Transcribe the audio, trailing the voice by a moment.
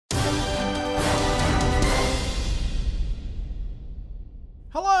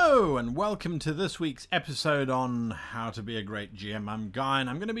Hello and welcome to this week's episode on how to be a great GM. I'm Guy and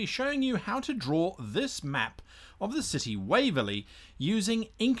I'm going to be showing you how to draw this map of the city Waverley using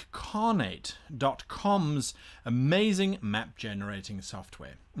Incarnate.com's amazing map generating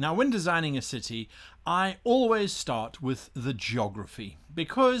software. Now, when designing a city, I always start with the geography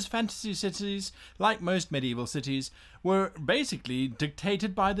because fantasy cities, like most medieval cities, were basically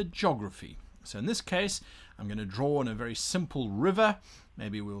dictated by the geography. So in this case, I'm going to draw on a very simple river.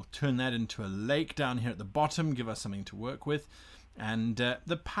 Maybe we'll turn that into a lake down here at the bottom, give us something to work with. And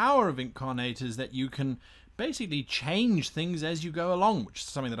the power of Incarnate is that you can basically change things as you go along, which is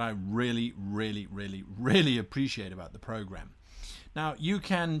something that I really appreciate about the program. Now, you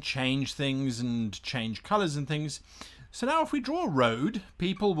can change things and change colors and things. So now if we draw a road,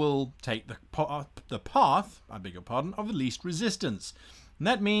 people will take the path, I beg your pardon, of the least resistance. And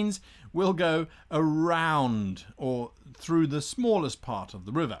that means we'll go around or through the smallest part of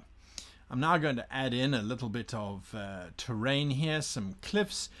the river. I'm now going to add in a little bit of terrain here, some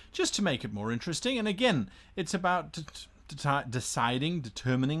cliffs, just to make it more interesting. And again, it's about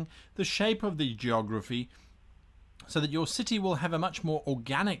determining the shape of the geography so that your city will have a much more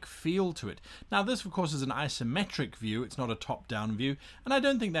organic feel to it. Now, this, of course, is an isometric view. It's not a top-down view, and I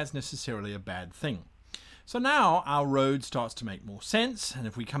don't think that's necessarily a bad thing. So now our road starts to make more sense, and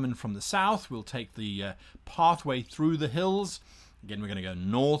if we come in from the south, we'll take the pathway through the hills. Again, we're going to go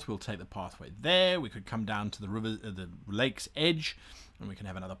north, we'll take the pathway there. We could come down to the lake's edge, and we can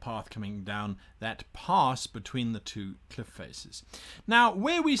have another path coming down that pass between the two cliff faces. Now,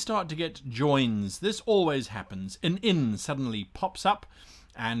 where we start to get joins, this always happens. An inn suddenly pops up,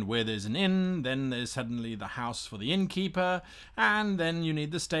 and where there's an inn, then there's suddenly the house for the innkeeper, and then you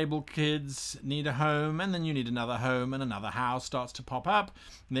need the stable kids, need a home, and then you need another home, and another house starts to pop up.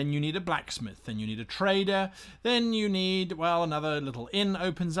 And then you need a blacksmith, then you need a trader, then you need, well, another little inn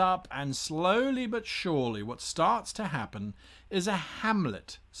opens up, and slowly but surely what starts to happen is a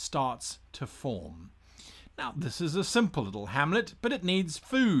hamlet starts to form. Now, this is a simple little hamlet, but it needs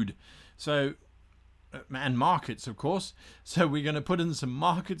food. So and markets, of course. So we're going to put in some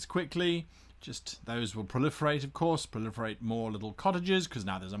markets quickly. Just those will proliferate, of course, proliferate more little cottages because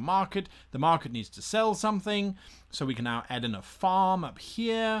now there's a market. The market needs to sell something. So we can now add in a farm up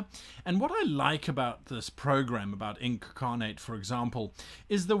here. And what I like about this program, about Incarnate, for example,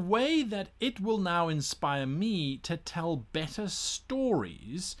 is the way that it will now inspire me to tell better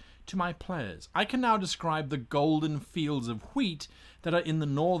stories to my players. I can now describe the golden fields of wheat that are in the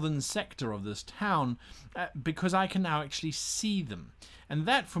northern sector of this town because I can now actually see them. And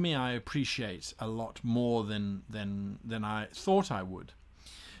that, for me, I appreciate a lot more than I thought I would.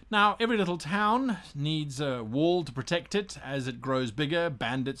 Now, every little town needs a wall to protect it. As it grows bigger,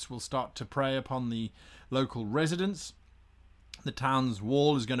 bandits will start to prey upon the local residents. The town's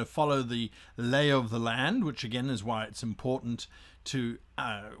wall is going to follow the lay of the land, which again is why it's important to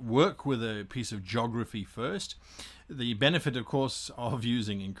work with a piece of geography first. The benefit, of course, of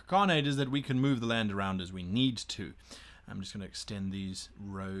using Incarnate is that we can move the land around as we need to. I'm just going to extend these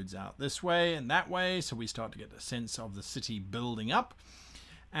roads out this way and that way, so we start to get a sense of the city building up.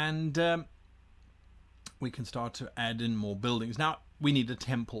 And we can start to add in more buildings. Now, we need a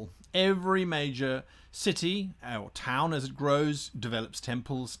temple. Every major city or town as it grows develops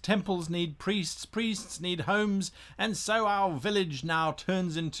temples. Temples need priests. Priests need homes. And so our village now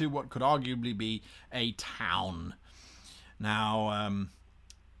turns into what could arguably be a town. Now,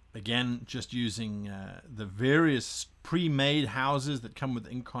 again, just using the various pre-made houses that come with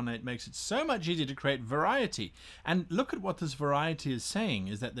Incarnate makes it so much easier to create variety. And look at what this variety is saying,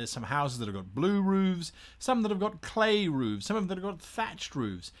 is that there's some houses that have got blue roofs, some that have got clay roofs, some of them that have got thatched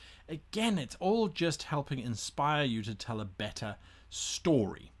roofs. Again, it's all just helping inspire you to tell a better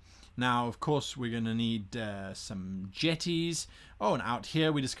story. Now, of course, we're going to need some jetties. Oh, and out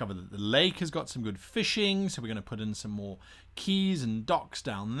here we discovered that the lake has got some good fishing, so we're going to put in some more quays and docks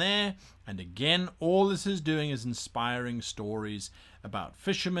down there. And again, all this is doing is inspiring stories about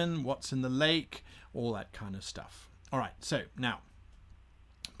fishermen, what's in the lake, all that kind of stuff. All right, so now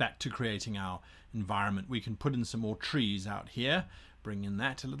back to creating our environment. We can put in some more trees out here, bring in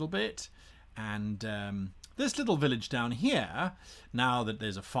that a little bit, and this little village down here, now that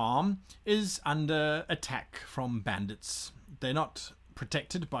there's a farm, is under attack from bandits. They're not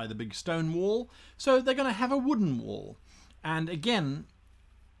protected by the big stone wall, so they're going to have a wooden wall. And again,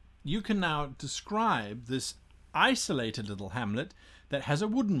 you can now describe this isolated little hamlet that has a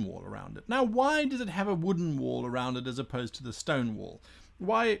wooden wall around it. Now, why does it have a wooden wall around it as opposed to the stone wall?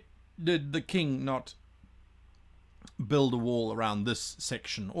 Why did the king not build a wall around this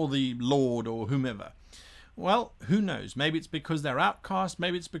section, or the lord, or whomever? Well, who knows? Maybe it's because they're outcast,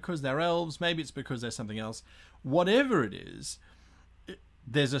 maybe it's because they're elves, maybe it's because they're something else. Whatever it is,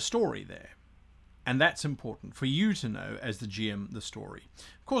 there's a story there. And that's important for you to know as the GM, the story.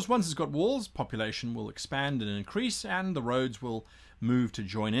 Of course, once it's got walls, population will expand and increase, and the roads will move to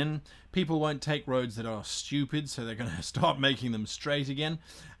join in. People won't take roads that are stupid, so they're going to start making them straight again,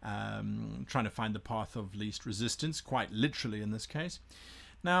 trying to find the path of least resistance, quite literally in this case.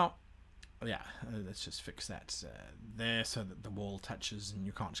 Now, yeah, let's just fix that there so that the wall touches and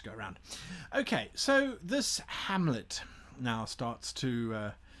you can't just go around. Okay, so this hamlet now starts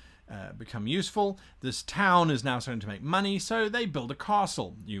to become useful. This town is now starting to make money, so they build a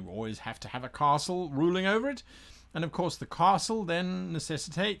castle. You always have to have a castle ruling over it. And of course the castle then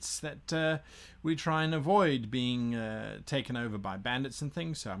necessitates that we try and avoid being taken over by bandits and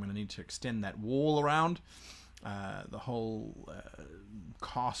things. So I'm going to need to extend that wall around the whole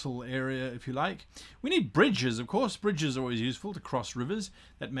castle area, if you like. We need bridges, of course. Bridges are always useful to cross rivers.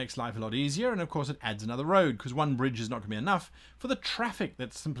 That makes life a lot easier, and of course it adds another road, because one bridge is not going to be enough for the traffic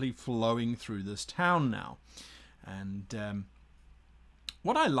that's simply flowing through this town now. And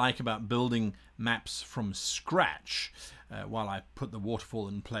what I like about building maps from scratch, while I put the waterfall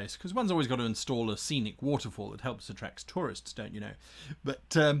in place, because one's always got to install a scenic waterfall. It helps attract tourists, don't you know?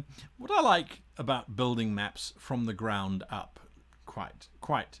 But what I like about building maps from the ground up,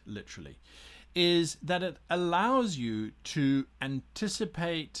 quite literally, is that it allows you to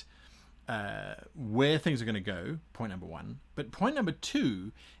anticipate where things are going to go, point number one. But point number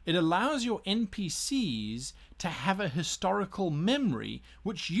two, it allows your NPCs to have a historical memory,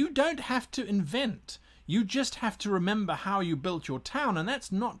 which you don't have to invent. You just have to remember how you built your town, and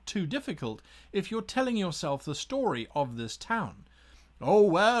that's not too difficult if you're telling yourself the story of this town. Oh,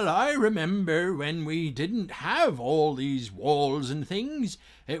 well, I remember when we didn't have all these walls and things.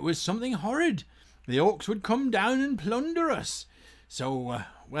 It was something horrid. The orcs would come down and plunder us. So,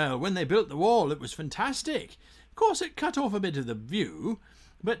 well, when they built the wall, it was fantastic. Of course, it cut off a bit of the view,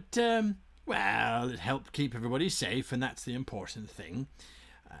 but, well, it helped keep everybody safe, and that's the important thing.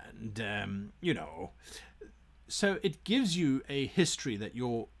 And, you know, so it gives you a history that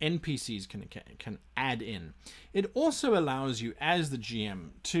your NPCs can add in. It also allows you, as the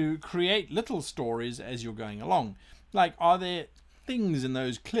GM, to create little stories as you're going along. Like, are there things in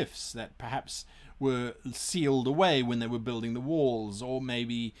those cliffs that perhaps were sealed away when they were building the walls, or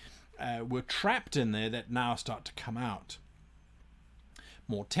maybe were trapped in there that now start to come out?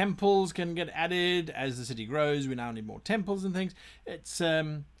 More temples can get added as the city grows. We now need more temples and things. It's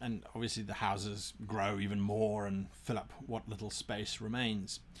and obviously the houses grow even more and fill up what little space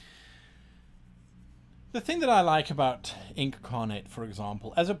remains. The thing that I like about Incarnate, for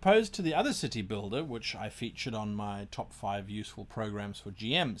example, as opposed to the other city builder, which I featured on my top 5 useful programs for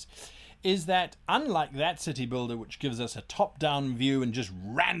GMs, is that unlike that city builder, which gives us a top-down view and just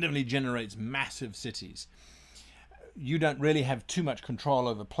randomly generates massive cities, you don't really have too much control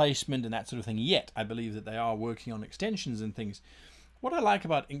over placement and that sort of thing yet. I believe that they are working on extensions and things. What I like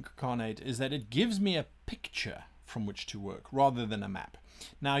about Incarnate is that it gives me a picture from which to work rather than a map.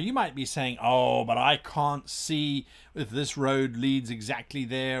 Now, you might be saying, oh, but I can't see if this road leads exactly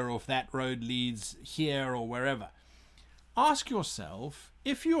there or if that road leads here or wherever. Ask yourself,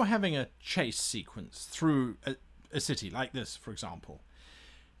 if you're having a chase sequence through a city like this, for example,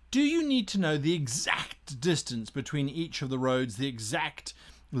 do you need to know the exact distance between each of the roads, the exact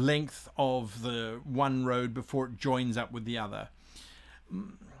length of the one road before it joins up with the other?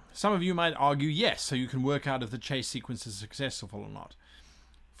 Some of you might argue yes, so you can work out if the chase sequence is successful or not.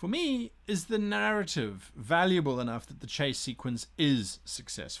 For me, is the narrative valuable enough that the chase sequence is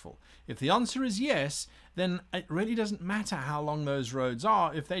successful? If the answer is yes, then it really doesn't matter how long those roads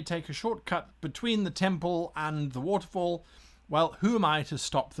are. If they take a shortcut between the temple and the waterfall, well, who am I to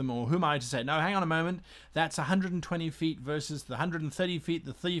stop them, or who am I to say, no, hang on a moment, that's 120 feet versus the 130 feet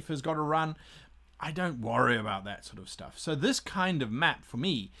the thief has got to run. I don't worry about that sort of stuff. So this kind of map, for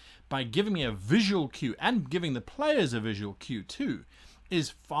me, by giving me a visual cue and giving the players a visual cue too, is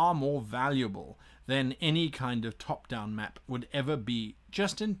far more valuable than any kind of top-down map would ever be,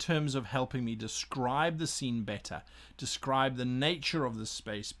 just in terms of helping me describe the scene better, describe the nature of the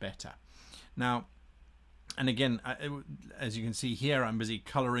space better. Now, and again, as you can see here, I'm busy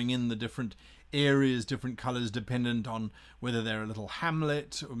colouring in the different areas, different colours dependent on whether they're a little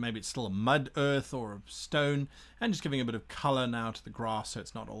hamlet, or maybe it's still a mud earth or a stone, and just giving a bit of colour now to the grass so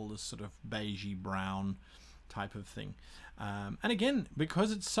it's not all this sort of beigey brown type of thing. And again,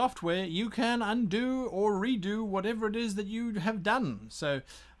 because it's software, you can undo or redo whatever it is that you have done. So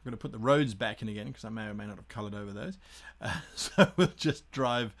I'm going to put the roads back in again because I may or may not have coloured over those. So we'll just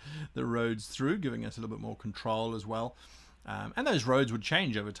drive the roads through, giving us a little bit more control as well. And those roads would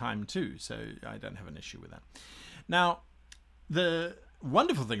change over time too, so I don't have an issue with that. Now, the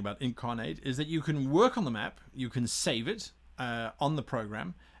wonderful thing about Incarnate is that you can work on the map, you can save it on the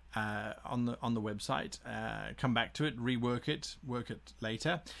program, on the website, come back to it, rework it, work it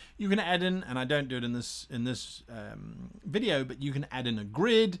later. You can add in, and I don't do it in this video, but you can add in a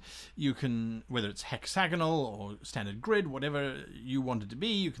grid. You can, whether it's hexagonal or standard grid, whatever you want it to be,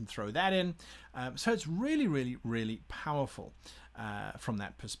 you can throw that in. So it's really, really, really powerful from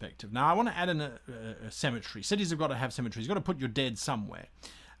that perspective. Now I want to add in a cemetery. Cities have got to have cemeteries. You've got to put your dead somewhere.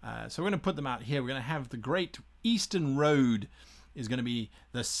 So we're going to put them out here. We're going to have the Great Eastern Road is going to be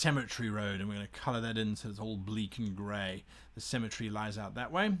the cemetery road, and we're going to color that in so it's all bleak and grey. The cemetery lies out that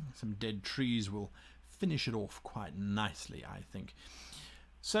way. Some dead trees will finish it off quite nicely, I think.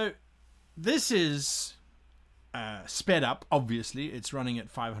 So this is sped up. Obviously it's running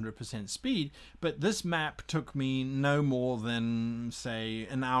at 500% speed, but this map took me no more than, say,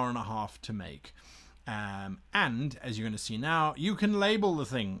 an hour and a half to make. And as you're going to see now, you can label the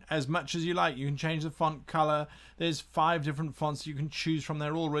thing as much as you like. You can change the font color. There's 5 different fonts you can choose from.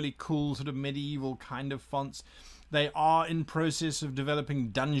 They're all really cool, sort of medieval kind of fonts. They are in process of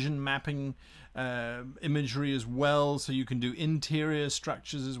developing dungeon mapping imagery as well, so you can do interior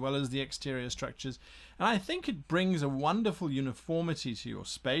structures as well as the exterior structures. And I think it brings a wonderful uniformity to your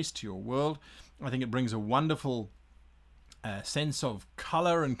space, to your world. I think it brings a wonderful sense of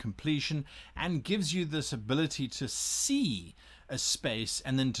color and completion, and gives you this ability to see a space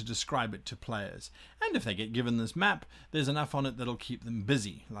and then to describe it to players. And if they get given this map, there's enough on it that'll keep them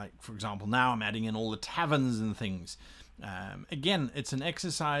busy. Like, for example, now I'm adding in all the taverns and things. Again, it's an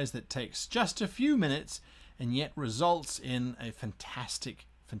exercise that takes just a few minutes and yet results in a fantastic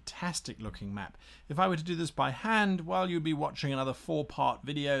looking map. If I were to do this by hand, well, you'd be watching another 4-part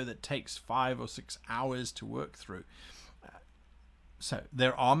video that takes 5 or 6 hours to work through. So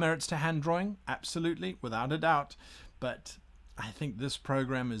there are merits to hand drawing, absolutely, without a doubt, but I think this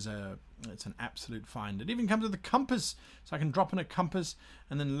program is it's an absolute find. It even comes with a compass, so I can drop in a compass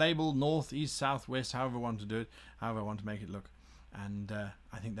and then label north, east, south, west, however I want to do it, however I want to make it look. And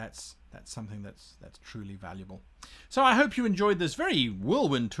I think that's something that's truly valuable. So I hope you enjoyed this very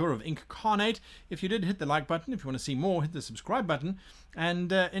whirlwind tour of Incarnate. If you did, hit the like button. If you want to see more, hit the subscribe button.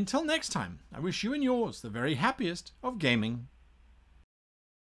 And until next time, I wish you and yours the very happiest of gaming.